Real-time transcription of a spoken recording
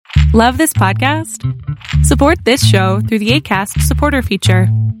Love this podcast? Support this show through the Acast supporter feature.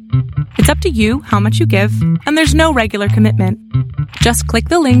 It's up to you how much you give, and there's no regular commitment. Just click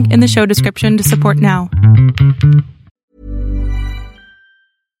the link in the show description to support now.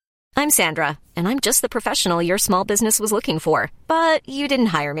 I'm Sandra, and I'm just the professional your small business was looking for. But you didn't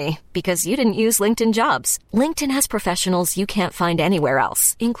hire me because you didn't use LinkedIn Jobs. LinkedIn has professionals you can't find anywhere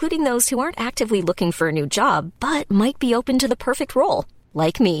else, including those who aren't actively looking for a new job, but might be open to the perfect role,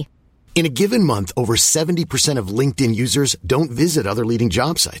 like me. In a given month, over 70% of LinkedIn users don't visit other leading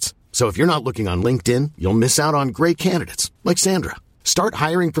job sites. So if you're not looking on LinkedIn, you'll miss out on great candidates like Sandra. Start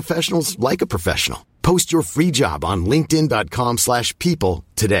hiring professionals like a professional. Post your free job on linkedin.com/people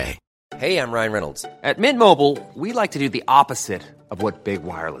today. Hey, I'm Ryan Reynolds. At Mint Mobile, we like to do the opposite of what Big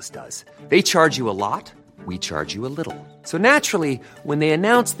Wireless does. They charge you a lot, we charge you a little. So naturally, when they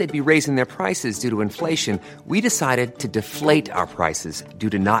announced they'd be raising their prices due to inflation, we decided to deflate our prices due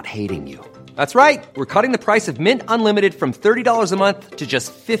to not hating you. That's right. We're cutting the price of Mint Unlimited from $30 a month to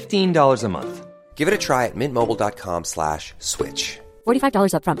just $15 a month. Give it a try at mintmobile.com/switch.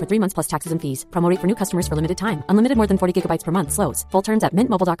 $45 up front for 3 months plus taxes and fees. Promo rate for new customers for limited time. Unlimited more than 40 gigabytes per month. Slows full terms at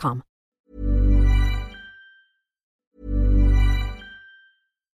mintmobile.com.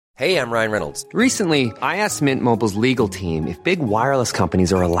 Hey, I'm Ryan Reynolds. Recently, I asked Mint Mobile's legal team if big wireless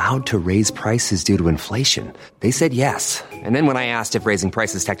companies are allowed to raise prices due to inflation. They said yes. And then when I asked if raising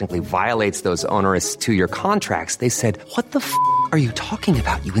prices technically violates those onerous 2-year contracts, they said, "What the f*** are you talking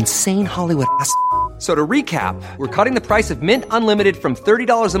about, you insane Hollywood ass?" So to recap, we're cutting the price of Mint Unlimited from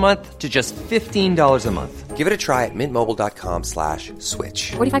 $30 a month to just $15 a month. Give it a try at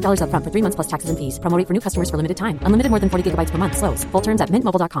mintmobile.com/switch. $45 up front for 3 months plus taxes and fees. Promo rate for new customers for limited time. Unlimited more than 40 gigabytes per month. Slows full terms at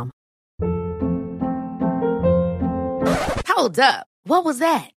mintmobile.com. Hold up. What was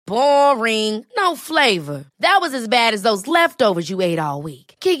that? Boring. No flavor. That was as bad as those leftovers you ate all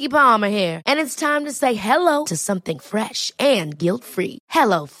week. Keke Palmer here, and it's time to say hello to something fresh and guilt-free.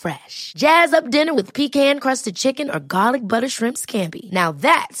 Hello Fresh. Jazz up dinner with pecan-crusted chicken or garlic butter shrimp scampi. Now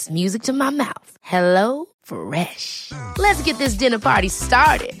that's music to my mouth. Hello Fresh. Let's get this dinner party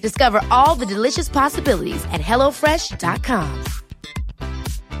started. Discover all the delicious possibilities at hellofresh.com.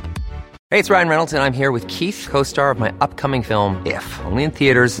 Hey, it's Ryan Reynolds, and I'm here with Keith, co-star of my upcoming film, If, only in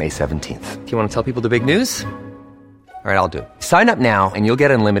theaters May 17th. Do you want to tell people the big news? All right, I'll do it. Sign up now and you'll get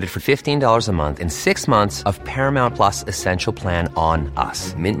unlimited for $15 a month and 6 months of Paramount Plus Essential Plan on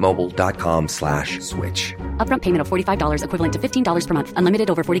us. mintmobile.com/switch. Upfront payment of $45 equivalent to $15 per month. Unlimited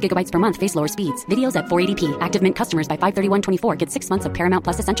over 40 gigabytes per month. Face lower speeds. Videos at 480p. Active Mint customers by 531.24 get 6 months of Paramount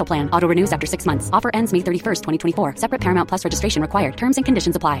Plus Essential Plan. Auto renews after 6 months. Offer ends May 31st, 2024. Separate Paramount Plus registration required. Terms and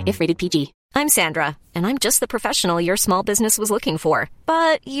conditions apply if rated PG. I'm Sandra, and I'm just the professional your small business was looking for.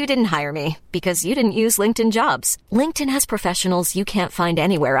 But you didn't hire me because you didn't use LinkedIn Jobs. LinkedIn has professionals you can't find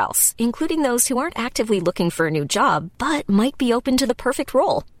anywhere else, including those who aren't actively looking for a new job, but might be open to the perfect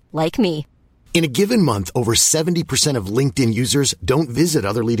role, like me. In a given month, over 70% of LinkedIn users don't visit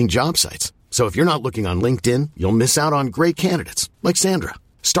other leading job sites. So if you're not looking on LinkedIn, you'll miss out on great candidates like Sandra.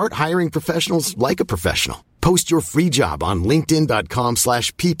 Start hiring professionals like a professional. Post your free job on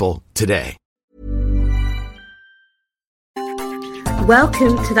linkedin.com/people today.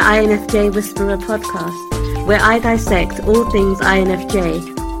 Welcome to the INFJ Whisperer podcast, where I dissect all things INFJ.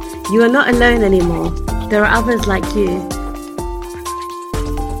 You are not alone anymore. There are others like you.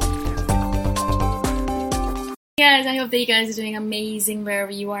 Guys, I hope that you guys are doing amazing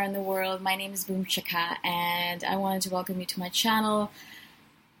wherever you are in the world. My name is Boom Shaka, and I wanted to welcome you to my channel.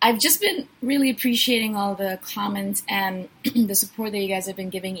 I've just been really appreciating all the comments and the support that you guys have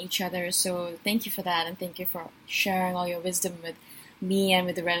been giving each other, so thank you for that, and thank you for sharing all your wisdom with me and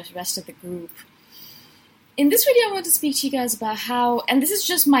with the rest of the group. In this video, I want to speak to you guys about how, and this is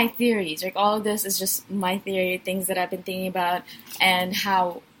just my theories, like all of this is just my theory, things that I've been thinking about, and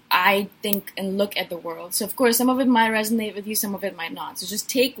how I think and look at the world. So of course, some of it might resonate with you, some of it might not. So just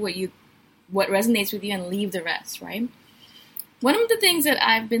take what resonates with you and leave the rest, right? One of the things that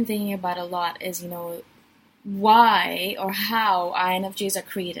I've been thinking about a lot is, why or how INFJs are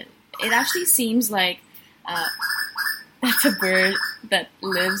created. It actually seems like that's a bird that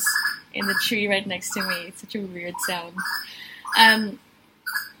lives in the tree right next to me. It's such a weird sound.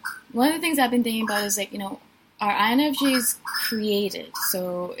 One of the things I've been thinking about is are INFJs created?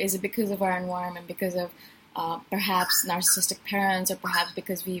 So is it because of our environment, because of perhaps narcissistic parents, or perhaps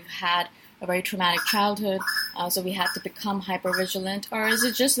because we've had a very traumatic childhood, so we have to become hypervigilant? Or is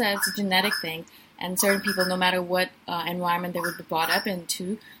it just that it's a genetic thing, and certain people, no matter what environment they would be brought up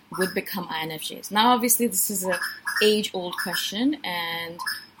into, would become INFJs? Now, obviously, this is an age-old question, and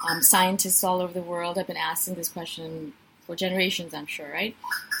scientists all over the world have been asking this question for generations, I'm sure, right?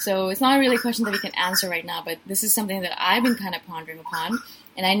 So it's not really a question that we can answer right now, but this is something that I've been kind of pondering upon.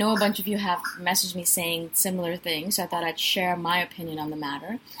 And I know a bunch of you have messaged me saying similar things, so I thought I'd share my opinion on the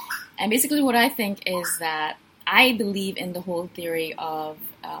matter. And basically what I think is that I believe in the whole theory of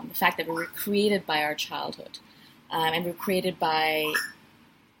the fact that we were created by our childhood. And we're created by...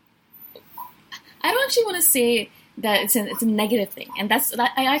 I don't actually want to say that it's a negative thing. And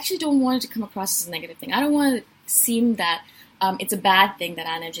I actually don't want it to come across as a negative thing. I don't want it to seem that it's a bad thing that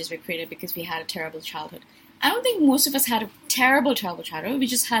INFJs were created because we had a terrible childhood. I don't think most of us had a terrible childhood. We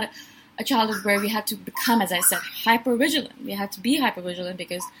just had a childhood where we had to become, as I said, hyper-vigilant. We had to be hyper-vigilant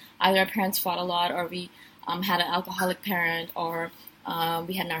because either our parents fought a lot, or we had an alcoholic parent, or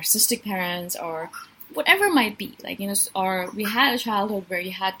we had narcissistic parents, or whatever it might be. Or we had a childhood where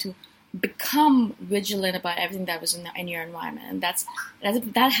you had to become vigilant about everything that was in your environment. And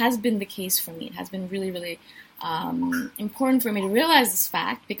that has been the case for me. It has been really, really important for me to realize this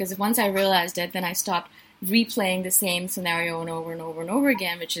fact, because once I realized it, then I stopped replaying the same scenario and over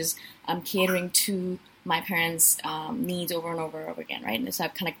again, which is catering to my parents' needs over and over again, right? And so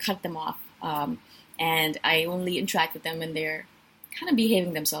I've kind of cut them off, and I only interact with them when they're kind of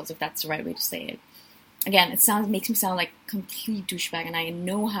behaving themselves, if that's the right way to say it. Again, makes me sound like a complete douchebag, and I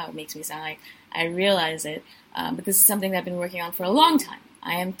know how it makes me sound. Like I realize it, but this is something that I've been working on for a long time.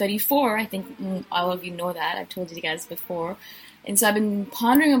 I am 34. I think all of you know that. I've told you guys before. And so I've been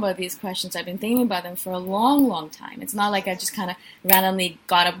pondering about these questions. I've been thinking about them for a long, long time. It's not like I just kind of randomly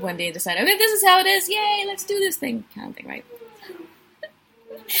got up one day and decided, okay, this is how it is. Yay, let's do this thing, kind of thing, right?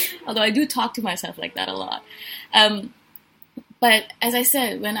 Although I do talk to myself like that a lot. But as I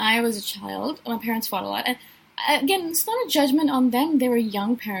said, when I was a child, my parents fought a lot. And again, it's not a judgment on them. They were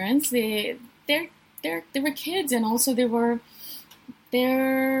young parents. They were kids, and also they're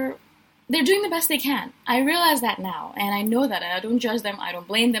doing the best they can. I realize that now, and I know that, and I don't judge them, I don't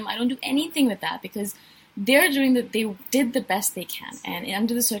blame them, I don't do anything with that, because they did the best they can, and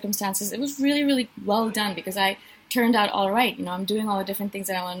under the circumstances, it was really, really well done, because I turned out all right. I'm doing all the different things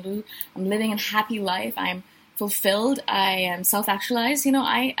that I want to do. I'm living a happy life. I'm fulfilled. I am self-actualized.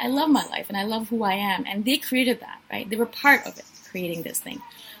 I love my life, and I love who I am, and they created that, right? They were part of it, creating this thing.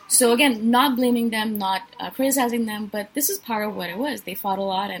 So again, not blaming them, not criticizing them, but this is part of what it was. They fought a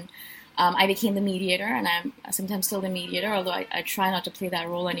lot, and I became the mediator, and I'm sometimes still the mediator, although I try not to play that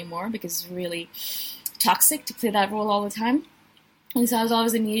role anymore because it's really toxic to play that role all the time. And so I was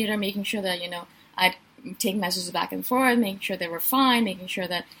always the mediator, making sure that, I'd take messages back and forth, making sure they were fine, making sure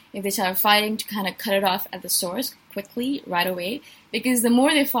that if they started fighting, to kind of cut it off at the source quickly, right away, because the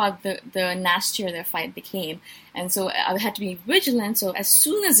more they fought, the nastier their fight became. And so I had to be vigilant, so as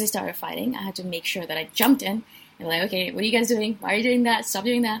soon as they started fighting, I had to make sure that I jumped in and like, okay, what are you guys doing? Why are you doing that? Stop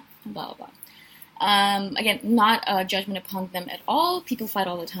doing that. Blah, blah, blah. Again, not a judgment upon them at all. People fight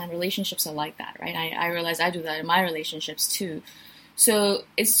all the time. Relationships are like that, right? I realize I do that in my relationships too. So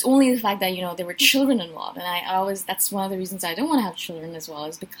it's only the fact that, there were children involved. And that's one of the reasons I don't want to have children as well,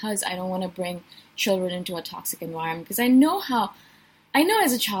 is because I don't want to bring children into a toxic environment. Because I know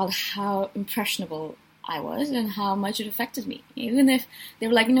as a child how impressionable I was and how much it affected me. Even if they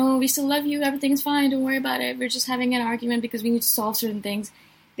were like, no, we still love you, everything's fine, don't worry about it, we're just having an argument because we need to solve certain things.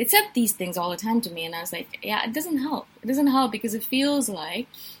 They said these things all the time to me, and I was like, yeah, it doesn't help. It doesn't help because it feels like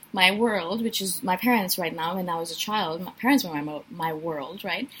my world, which is my parents right now, when I was a child, my parents were my world,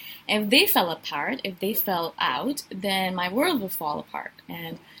 right? And if they fell apart, if they fell out, then my world would fall apart.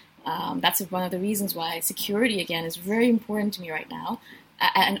 And that's one of the reasons why security, again, is very important to me right now,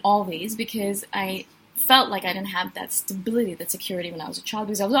 and always, because I felt like I didn't have that stability, that security when I was a child,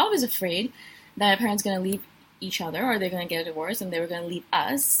 because I was always afraid that my parents were going to leave each other, or they're going to get a divorce, and they were going to leave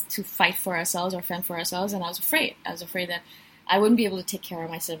us to fight for ourselves or fend for ourselves, and I was afraid. I was afraid that I wouldn't be able to take care of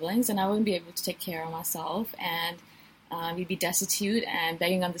my siblings, and I wouldn't be able to take care of myself, and we'd be destitute and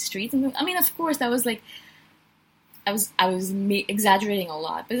begging on the streets. And I mean, of course, that was like, I was exaggerating a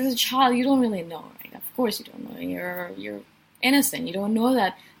lot, but as a child, you don't really know, right? Of course you don't know. You're innocent. You don't know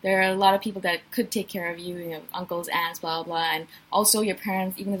that there are a lot of people that could take care of you, uncles, aunts, blah, blah, and also your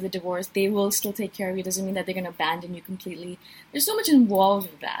parents, even if they're divorced, they will still take care of you. It doesn't mean that they're going to abandon you completely. There's so much involved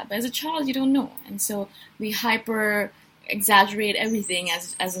with that, but as a child, you don't know. And so we exaggerate everything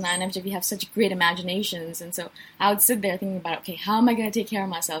as an INFJ. We have such great imaginations, and so I would sit there thinking about, okay, how am I going to take care of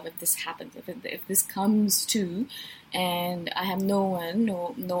myself if this happens, if this comes to, and I have no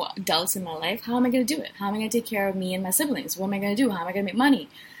adults in my life, how am I going to do it? How am I going to take care of me and my siblings? What am I going to do? How am I going to make money?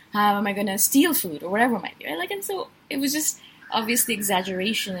 How am I going to steal food or whatever it might be, right? And so it was just obviously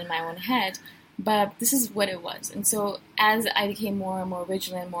exaggeration in my own head, but this is what it was. And so as I became more and more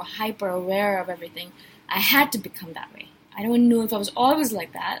vigilant, more hyper aware of everything, I had to become that way. I don't know if I was always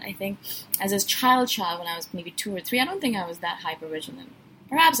like that. I think as a child, when I was maybe 2 or 3, I don't think I was that hyper-vigilant.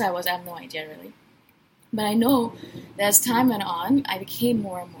 Perhaps I was, I have no idea really. But I know that as time went on, I became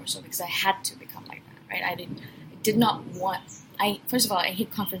more and more so because I had to become like that, right? I did not want... First of all, I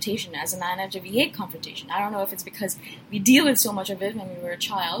hate confrontation. As an INFJ, we hate confrontation. I don't know if it's because we deal with so much of it when we were a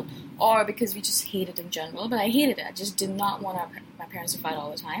child or because we just hate it in general, but I hated it. I just did not want my parents to fight all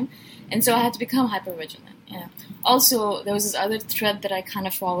the time. And so I had to become hyper-vigilant. Yeah. Also, there was this other thread that I kind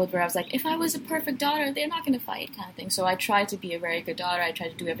of followed where I was like, if I was a perfect daughter, they're not going to fight kind of thing. So I tried to be a very good daughter. I tried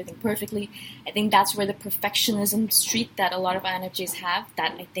to do everything perfectly. I think that's where the perfectionism streak that a lot of INFJs have,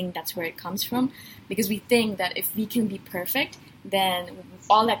 I think that's where it comes from. Because we think that if we can be perfect, then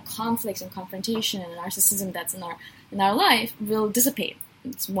all that conflicts and confrontation and narcissism that's in our life will dissipate.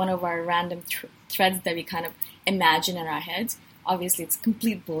 It's one of our random threads that we kind of imagine in our heads. Obviously, it's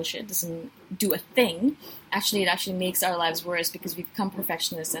complete bullshit. It doesn't do a thing. Actually, it actually makes our lives worse because we become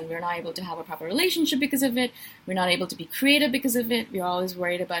perfectionists and we're not able to have a proper relationship because of it. We're not able to be creative because of it. We're always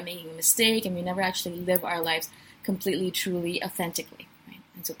worried about making a mistake, and we never actually live our lives completely, truly, authentically. Right?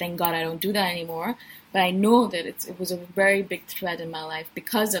 And so thank God I don't do that anymore. But I know that it was a very big thread in my life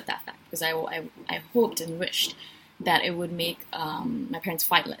because of that fact. Because I hoped and wished that it would make my parents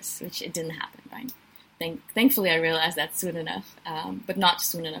fight less, which it didn't happen. Right? Thankfully, I realized that soon enough, but not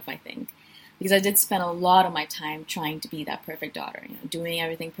soon enough, I think. Because I did spend a lot of my time trying to be that perfect daughter, doing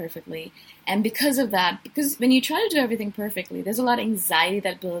everything perfectly. And because of that, because when you try to do everything perfectly, there's a lot of anxiety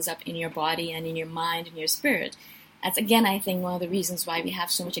that builds up in your body and in your mind and your spirit. That's, again, I think one of the reasons why we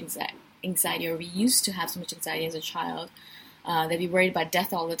have so much anxiety, or we used to have so much anxiety as a child, that we worried about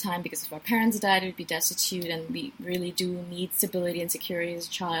death all the time because if our parents died, we'd be destitute, and we really do need stability and security as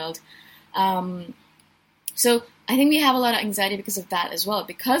a child. So I think we have a lot of anxiety because of that as well,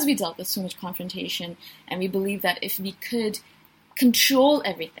 because we dealt with so much confrontation, and we believe that if we could control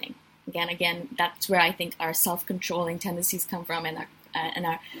everything, again, that's where I think our self-controlling tendencies come from, and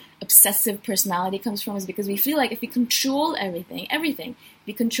our obsessive personality comes from, is because we feel like if we control everything,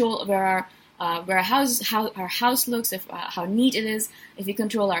 we control where our house looks, how neat it is, if we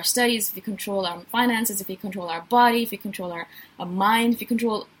control our studies, if we control our finances, if we control our body, if we control our mind, if we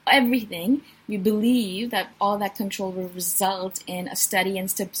control everything, we believe that all that control will result in a steady and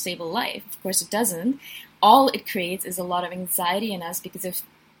stable life. Of course, it doesn't. All it creates is a lot of anxiety in us because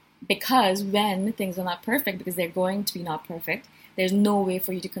when things are not perfect, because they're going to be not perfect, there's no way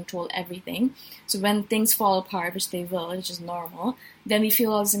for you to control everything. So when things fall apart, which they will, which is normal, then we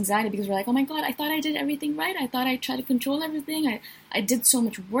feel all this anxiety because we're like, oh my God, I thought I did everything right. I thought I tried to control everything. I did so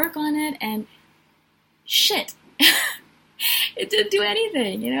much work on it, and shit. It didn't do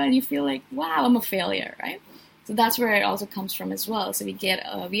anything, and you feel like, wow, I'm a failure, right? So that's where it also comes from as well. So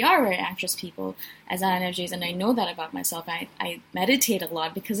we are very anxious people as INFJs, and I know that about myself. I meditate a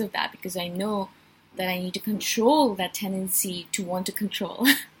lot because of that, because I know that I need to control that tendency to want to control.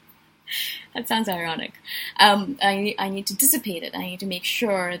 That sounds ironic. I need to dissipate it. I need to make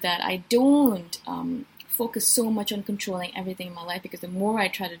sure that I don't focus so much on controlling everything in my life, because the more I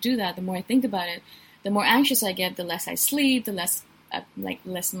try to do that, the more I think about it, the more anxious I get, the less I sleep, the less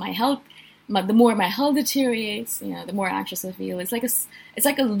my health, the more my health deteriorates. The more anxious I feel. It's like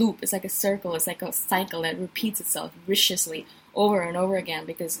a loop. It's like a circle. It's like a cycle that repeats itself viciously over and over again,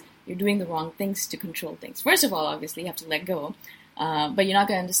 because you're doing the wrong things to control things. First of all, obviously, you have to let go. But you're not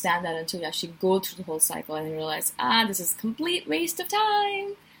going to understand that until you actually go through the whole cycle and you realize, this is a complete waste of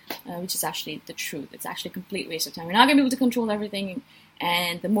time, which is actually the truth. It's actually a complete waste of time. You're not going to be able to control everything,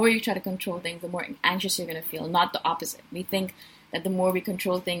 and the more you try to control things, the more anxious you're going to feel, not the opposite. We think that the more we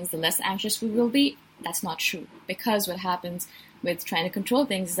control things, the less anxious we will be. That's not true, because what happens with trying to control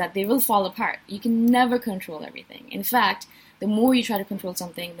things is that they will fall apart. You can never control everything. In fact, the more you try to control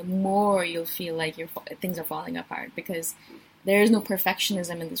something, the more you'll feel like things are falling apart, because there is no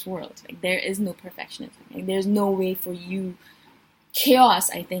perfectionism in this world. There is no perfectionism. There's no way for you. Chaos,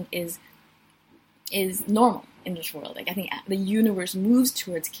 I think, is normal in this world. I think the universe moves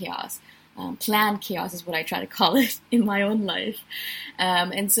towards chaos. Planned chaos is what I try to call it in my own life.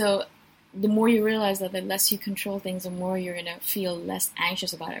 And so the more you realize that the less you control things, the more you're going to feel less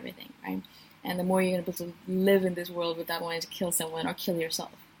anxious about everything, right? And the more you're going to be able to live in this world without wanting to kill someone or kill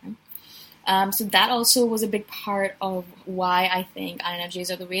yourself. Right? So that also was a big part of why I think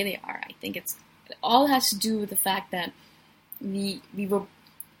INFJs are the way they are. I think it all has to do with the fact that we were,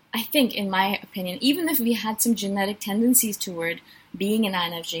 I think, in my opinion, even if we had some genetic tendencies toward being an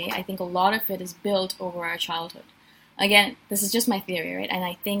INFJ, I think a lot of it is built over our childhood. Again, this is just my theory, right? And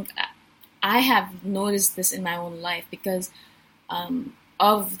I think I have noticed this in my own life, because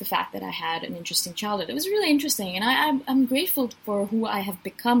of the fact that I had an interesting childhood. It was really interesting, and I'm grateful for who I have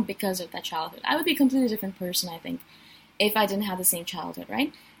become because of that childhood. I would be a completely different person, I think, if I didn't have the same childhood,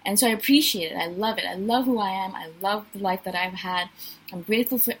 right? And so I appreciate it. I love it. I love who I am. I love the life that I've had. I'm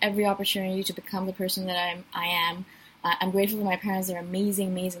grateful for every opportunity to become the person that I am. I'm grateful for my parents. They're amazing,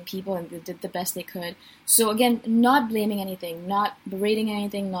 amazing people, and they did the best they could. So again, not blaming anything, not berating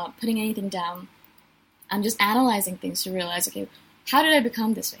anything, not putting anything down. I'm just analyzing things to realize, okay, how did I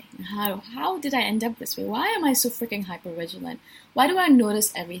become this way? How did I end up this way? Why am I so freaking hypervigilant? Why do I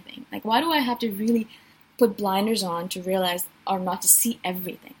notice everything? Like, why do I have to really put blinders on to realize or not to see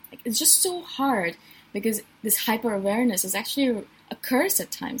everything? Like, it's just so hard because this hyper-awareness is actually a curse at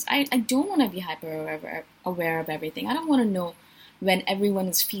times. I don't want to be hyper-aware of everything. I don't want to know when everyone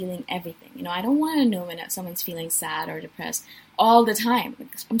is feeling everything. You know, I don't want to know when someone's feeling sad or depressed all the time.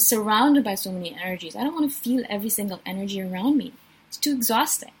 I'm surrounded by so many energies. I don't want to feel every single energy around me. It's too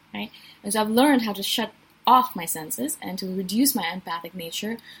exhausting, right? And so I've learned how to shut off my senses and to reduce my empathic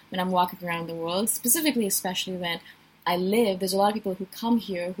nature when I'm walking around the world, specifically, especially when I live. There's a lot of people who come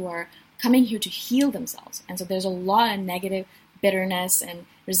here who are coming here to heal themselves. And so there's a lot of negative bitterness and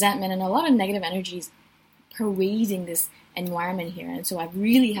resentment and a lot of negative energies pervading this environment here. And so I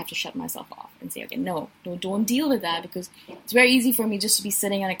really have to shut myself off and say, okay, no, don't deal with that, because it's very easy for me just to be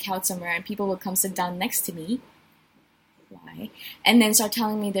sitting on a couch somewhere and people will come sit down next to me. Why? And then start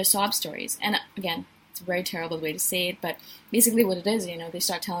telling me their sob stories. And again, it's a very terrible way to say it, but basically what it is, you know, they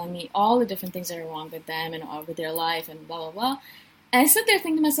start telling me all the different things that are wrong with them and with their life and blah, blah, blah. And I sit there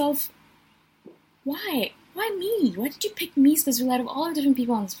thinking to myself, why? Why me? Why did you pick me specifically out of all the different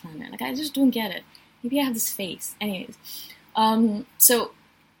people on this planet? Like, I just don't get it. Maybe I have this face. Anyways, so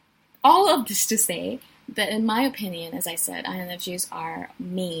all of this to say that in my opinion, as I said, INFJs are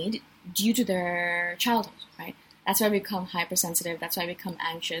made due to their childhood, right? That's why we become hypersensitive. That's why we become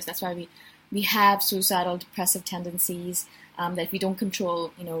anxious. That's why we have suicidal, depressive tendencies that if we don't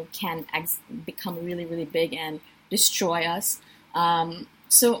control, you know, can become really, really big and destroy us.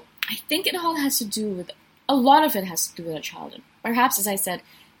 So I think it all has to do with, a lot of it has to do with our childhood. Perhaps, as I said,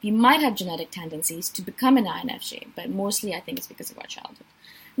 we might have genetic tendencies to become an INFJ, but mostly I think it's because of our childhood.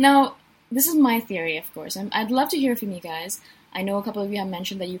 Now, this is my theory, of course, and I'd love to hear from you guys. I know a couple of you have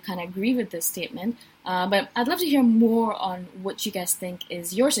mentioned that you kind of agree with this statement, but I'd love to hear more on what you guys think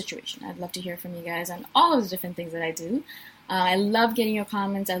is your situation. I'd love to hear from you guys on all of the different things that I do. I love getting your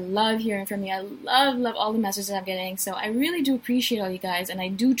comments. I love hearing from you. I love all the messages I'm getting. So I really do appreciate all you guys, and I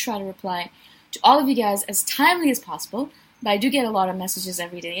do try to reply to all of you guys as timely as possible. But I do get a lot of messages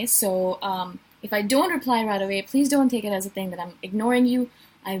every day. So if I don't reply right away, please don't take it as a thing that I'm ignoring you.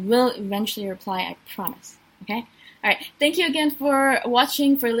 I will eventually reply, I promise. Okay? All right. Thank you again for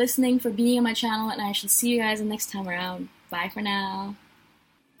watching, for listening, for being on my channel, and I shall see you guys the next time around. Bye for now.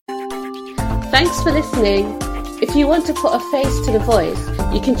 Thanks for listening. If you want to put a face to the voice,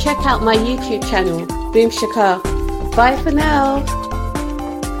 you can check out my YouTube channel, Boom Shakar. Bye for now.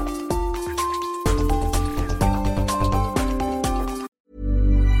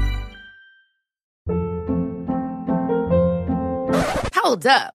 Hold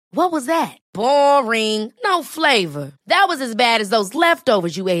up. What was that? Boring. No flavor. That was as bad as those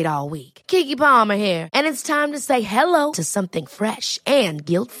leftovers you ate all week. Keke Palmer here, and it's time to say hello to something fresh and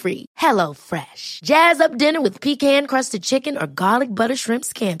guilt-free. Hello Fresh. Jazz up dinner with pecan-crusted chicken or garlic butter shrimp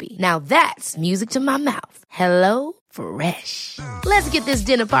scampi. Now that's music to my mouth. Hello Fresh. Let's get this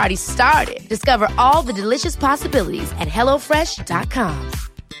dinner party started. Discover all the delicious possibilities at HelloFresh.com.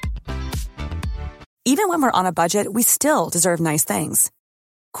 Even when we're on a budget, we still deserve nice things.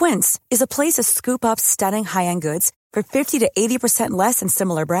 Quince is a place to scoop up stunning high-end goods for 50 to 80% less than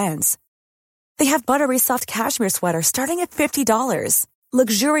similar brands. They have buttery soft cashmere sweaters starting at $50,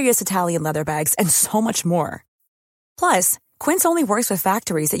 luxurious Italian leather bags, and so much more. Plus, Quince only works with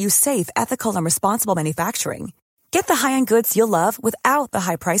factories that use safe, ethical, and responsible manufacturing. Get the high-end goods you'll love without the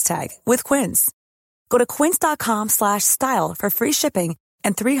high price tag with Quince. Go to quince.com/style for free shipping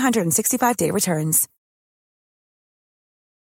and 365-day returns.